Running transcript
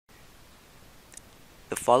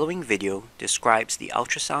The following video describes the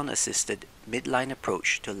ultrasound-assisted midline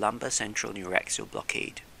approach to lumbar central neuraxial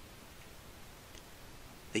blockade.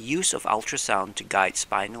 The use of ultrasound to guide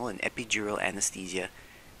spinal and epidural anesthesia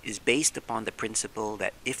is based upon the principle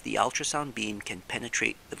that if the ultrasound beam can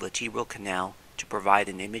penetrate the vertebral canal to provide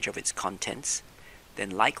an image of its contents, then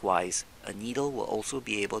likewise a needle will also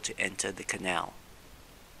be able to enter the canal.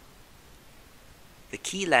 The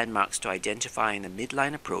key landmarks to identifying the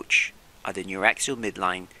midline approach are the neuraxial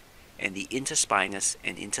midline and the interspinous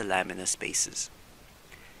and interlaminar spaces.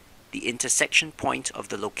 The intersection point of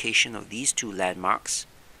the location of these two landmarks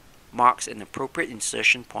marks an appropriate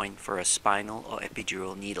insertion point for a spinal or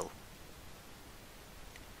epidural needle.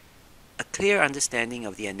 A clear understanding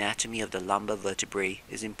of the anatomy of the lumbar vertebrae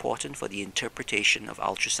is important for the interpretation of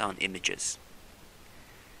ultrasound images.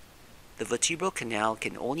 The vertebral canal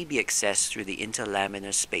can only be accessed through the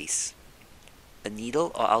interlaminar space. A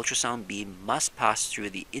needle or ultrasound beam must pass through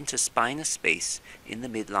the interspinous space in the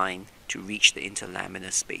midline to reach the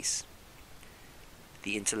interlaminar space.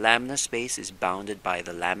 The interlaminar space is bounded by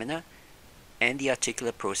the lamina and the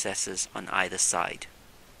articular processes on either side.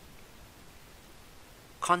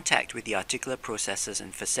 Contact with the articular processes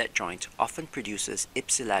and facet joint often produces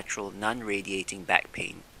ipsilateral non-radiating back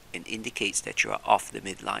pain and indicates that you are off the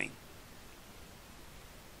midline.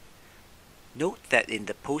 Note that in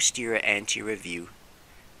the posterior anterior view,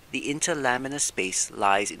 the interlaminar space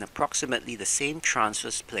lies in approximately the same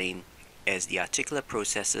transverse plane as the articular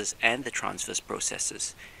processes and the transverse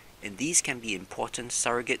processes, and these can be important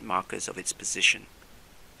surrogate markers of its position.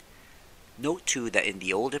 Note too that in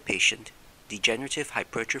the older patient, degenerative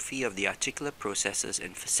hypertrophy of the articular processes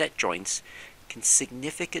and facet joints can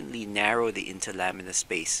significantly narrow the interlaminar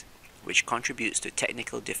space, which contributes to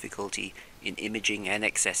technical difficulty in imaging and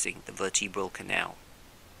accessing the vertebral canal.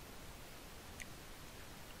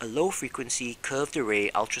 A low-frequency curved array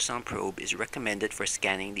ultrasound probe is recommended for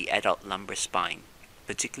scanning the adult lumbar spine,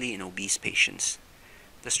 particularly in obese patients.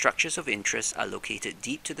 The structures of interest are located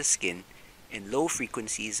deep to the skin, and low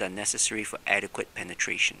frequencies are necessary for adequate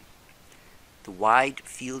penetration. The wide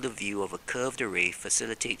field of view of a curved array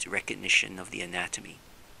facilitates recognition of the anatomy.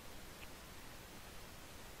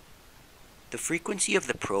 The frequency of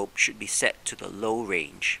the probe should be set to the low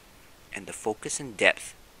range, and the focus and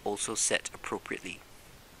depth also set appropriately.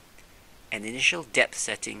 An initial depth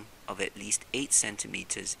setting of at least 8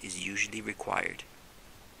 centimeters is usually required.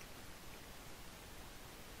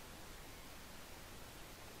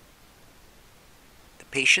 The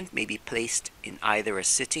patient may be placed in either a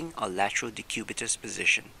sitting or lateral decubitus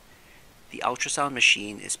position. The ultrasound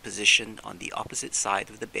machine is positioned on the opposite side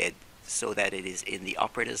of the bed so that it is in the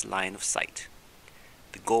operator's line of sight.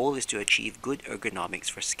 The goal is to achieve good ergonomics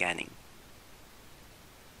for scanning.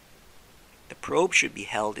 The probe should be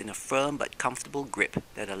held in a firm but comfortable grip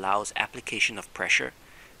that allows application of pressure,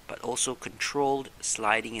 but also controlled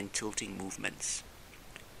sliding and tilting movements.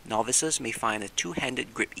 Novices may find a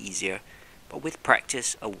two-handed grip easier, but with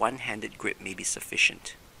practice a one-handed grip may be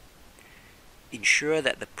sufficient. Ensure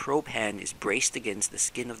that the probe hand is braced against the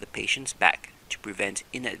skin of the patient's back to prevent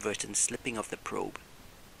inadvertent slipping of the probe.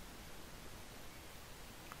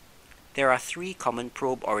 There are 3 common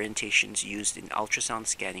probe orientations used in ultrasound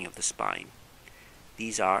scanning of the spine.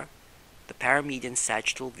 These are the paramedian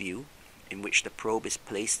sagittal view, in which the probe is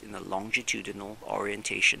placed in a longitudinal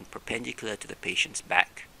orientation perpendicular to the patient's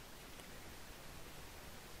back.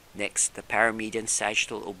 Next, the paramedian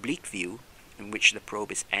sagittal oblique view, in which the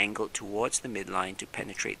probe is angled towards the midline to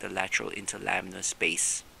penetrate the lateral interlaminar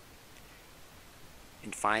space.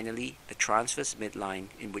 And finally, the transverse midline,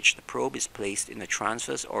 in which the probe is placed in a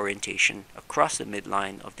transverse orientation across the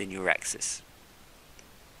midline of the neuraxis.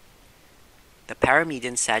 The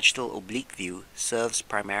paramedian sagittal oblique view serves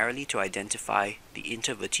primarily to identify the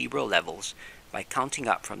intervertebral levels by counting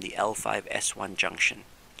up from the L5-S1 junction.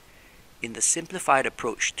 In the simplified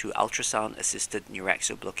approach to ultrasound-assisted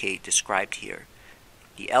neuraxial blockade described here,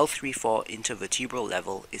 the L3-4 intervertebral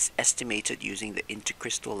level is estimated using the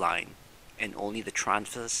intercristal line, and only the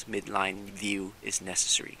transverse midline view is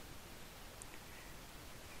necessary.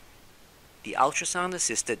 The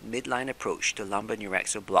ultrasound-assisted midline approach to lumbar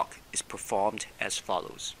neuraxial block is performed as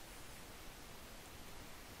follows.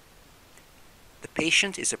 The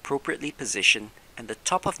patient is appropriately positioned, and the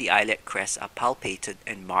top of the iliac crests are palpated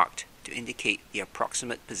and marked to indicate the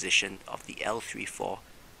approximate position of the L3-4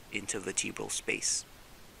 intervertebral space.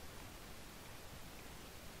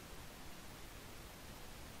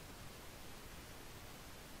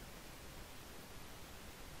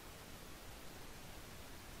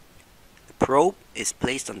 The probe is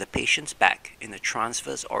placed on the patient's back in a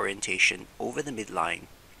transverse orientation over the midline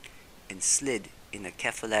and slid in a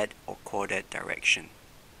cephalad or caudate direction.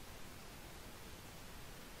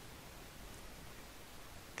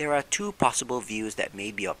 There are two possible views that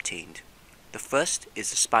may be obtained. The first is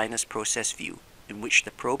the spinous process view, in which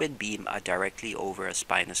the probe and beam are directly over a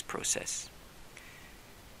spinous process.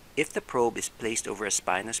 If the probe is placed over a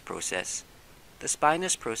spinous process, the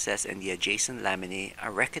spinous process and the adjacent laminae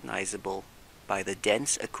are recognizable by the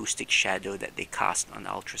dense acoustic shadow that they cast on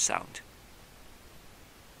ultrasound.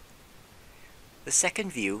 The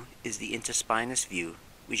second view is the interspinous view,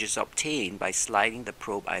 which is obtained by sliding the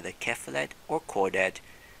probe either cephalad or caudate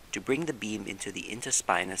to bring the beam into the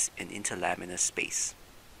interspinous and interlaminar space.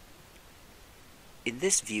 In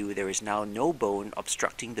this view, there is now no bone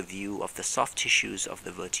obstructing the view of the soft tissues of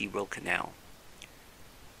the vertebral canal.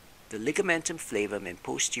 The ligamentum flavum and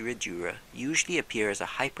posterior dura usually appear as a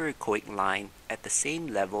hyperechoic line at the same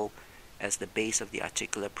level as the base of the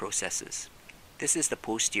articular processes. This is the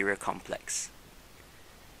posterior complex.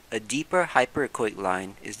 A deeper hyperechoic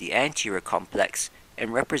line is the anterior complex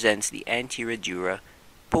and represents the anterior dura,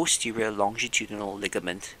 posterior longitudinal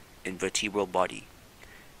ligament, and vertebral body.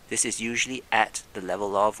 This is usually at the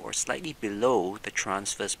level of or slightly below the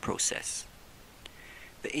transverse process.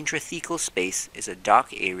 The intrathecal space is a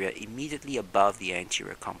dark area immediately above the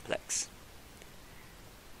anterior complex.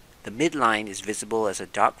 The midline is visible as a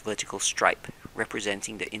dark vertical stripe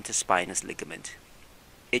representing the interspinous ligament.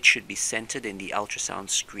 It should be centered in the ultrasound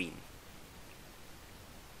screen.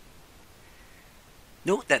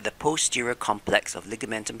 Note that the posterior complex of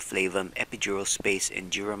ligamentum flavum, epidural space,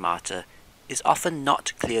 and dura mater is often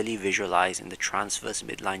not clearly visualized in the transverse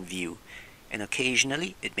midline view, and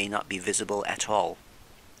occasionally it may not be visible at all.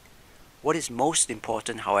 What is most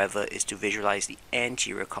important, however, is to visualize the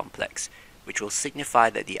anterior complex, which will signify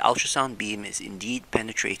that the ultrasound beam is indeed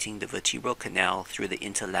penetrating the vertebral canal through the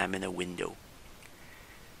interlaminar window.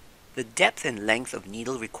 The depth and length of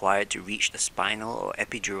needle required to reach the spinal or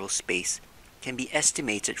epidural space can be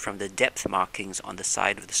estimated from the depth markings on the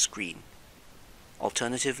side of the screen.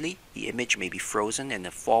 Alternatively, the image may be frozen and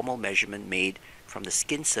a formal measurement made from the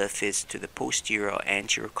skin surface to the posterior or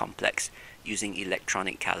anterior complex using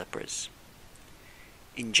electronic calipers.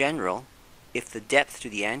 In general, if the depth to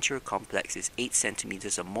the anterior complex is 8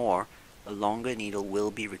 cm or more, a longer needle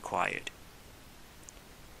will be required.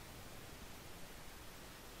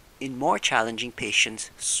 In more challenging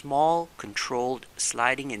patients, small, controlled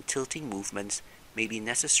sliding and tilting movements may be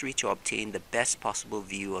necessary to obtain the best possible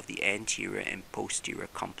view of the anterior and posterior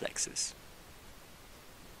complexes.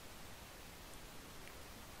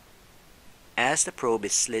 As the probe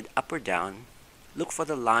is slid up or down, look for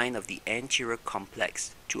the line of the anterior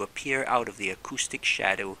complex to appear out of the acoustic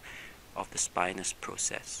shadow of the spinous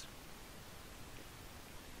process.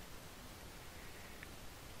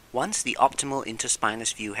 Once the optimal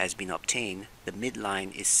interspinous view has been obtained, the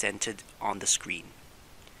midline is centered on the screen.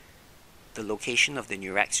 The location of the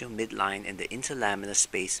neuraxial midline and the interlaminar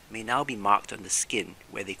space may now be marked on the skin,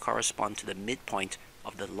 where they correspond to the midpoint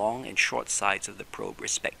of the long and short sides of the probe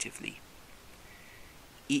respectively.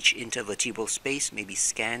 Each intervertebral space may be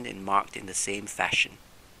scanned and marked in the same fashion.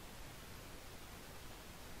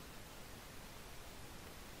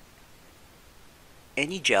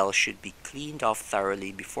 Any gel should be cleaned off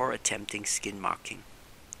thoroughly before attempting skin marking.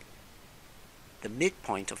 The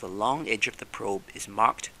midpoint of the long edge of the probe is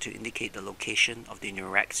marked to indicate the location of the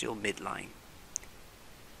neuraxial midline.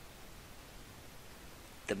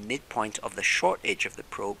 The midpoint of the short edge of the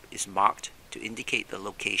probe is marked to indicate the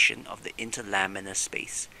location of the interlaminar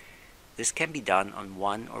space. This can be done on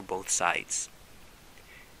one or both sides.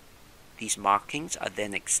 These markings are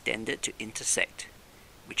then extended to intersect,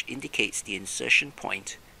 which indicates the insertion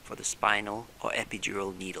point for the spinal or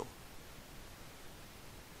epidural needle.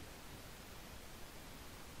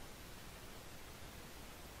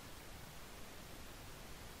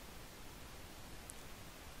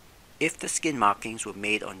 If the skin markings were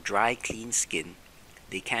made on dry, clean skin,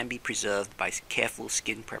 they can be preserved by careful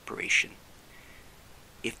skin preparation.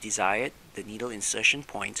 If desired, the needle insertion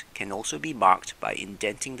point can also be marked by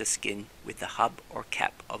indenting the skin with the hub or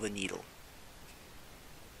cap of a needle.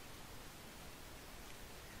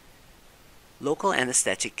 Local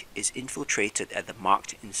anesthetic is infiltrated at the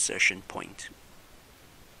marked insertion point.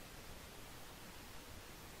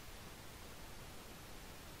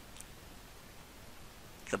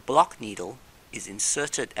 The block needle is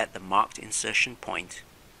inserted at the marked insertion point,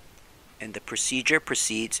 and the procedure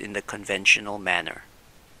proceeds in the conventional manner.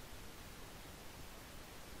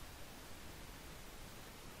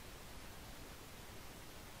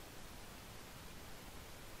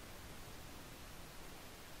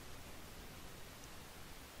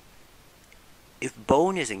 If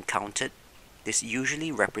bone is encountered, This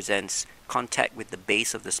usually represents contact with the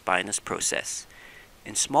base of the spinous process,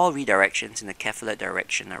 and small redirections in the cephalate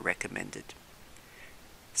direction are recommended.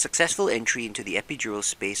 Successful entry into the epidural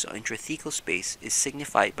space or intrathecal space is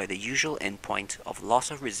signified by the usual endpoint of loss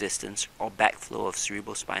of resistance or backflow of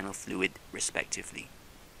cerebrospinal fluid, respectively.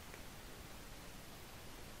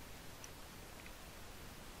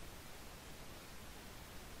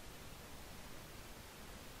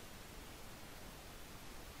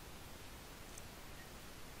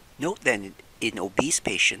 Note that in obese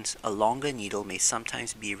patients, a longer needle may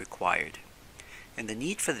sometimes be required, and the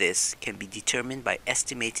need for this can be determined by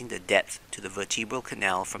estimating the depth to the vertebral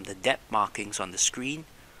canal from the depth markings on the screen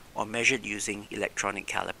or measured using electronic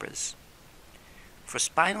calipers. For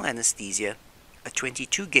spinal anesthesia, a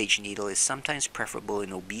 22 gauge needle is sometimes preferable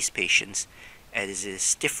in obese patients as it is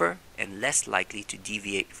stiffer and less likely to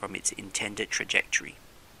deviate from its intended trajectory.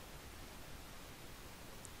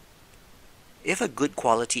 If a good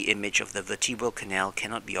quality image of the vertebral canal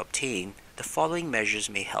cannot be obtained, the following measures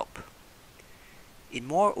may help. In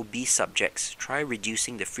more obese subjects, try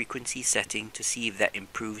reducing the frequency setting to see if that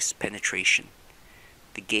improves penetration.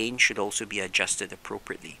 The gain should also be adjusted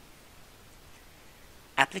appropriately.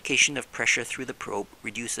 Application of pressure through the probe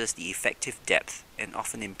reduces the effective depth and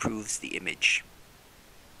often improves the image.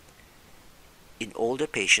 In older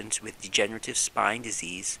patients with degenerative spine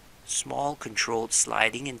disease, small controlled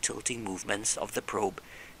sliding and tilting movements of the probe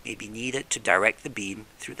may be needed to direct the beam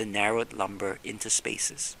through the narrowed lumbar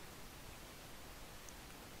interspaces.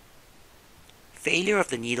 Failure of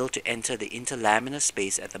the needle to enter the interlaminar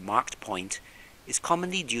space at the marked point is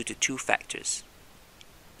commonly due to two factors: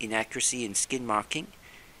 inaccuracy in skin marking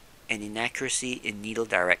and inaccuracy in needle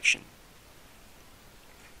direction.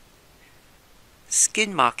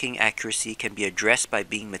 Skin marking accuracy can be addressed by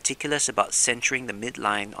being meticulous about centering the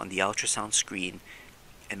midline on the ultrasound screen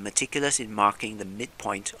and meticulous in marking the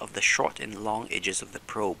midpoint of the short and long edges of the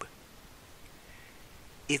probe.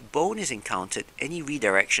 If bone is encountered, any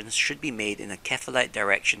redirections should be made in a cephalite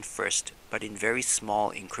direction first, but in very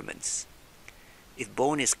small increments. If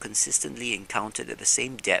bone is consistently encountered at the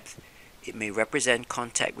same depth, it may represent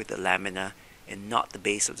contact with the lamina and not the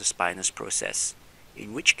base of the spinous process,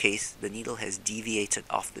 in which case the needle has deviated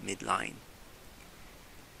off the midline.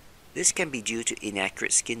 This can be due to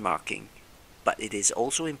inaccurate skin marking, but it is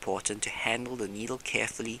also important to handle the needle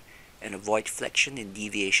carefully and avoid flexion and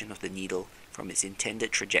deviation of the needle from its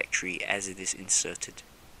intended trajectory as it is inserted.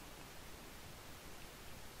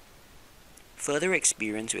 Further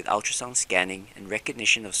experience with ultrasound scanning and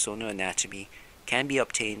recognition of sonoanatomy can be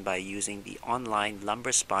obtained by using the online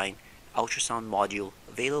Lumbar Spine ultrasound module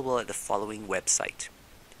available at the following website.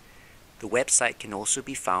 The website can also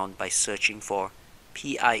be found by searching for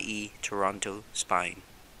PIE Toronto Spine.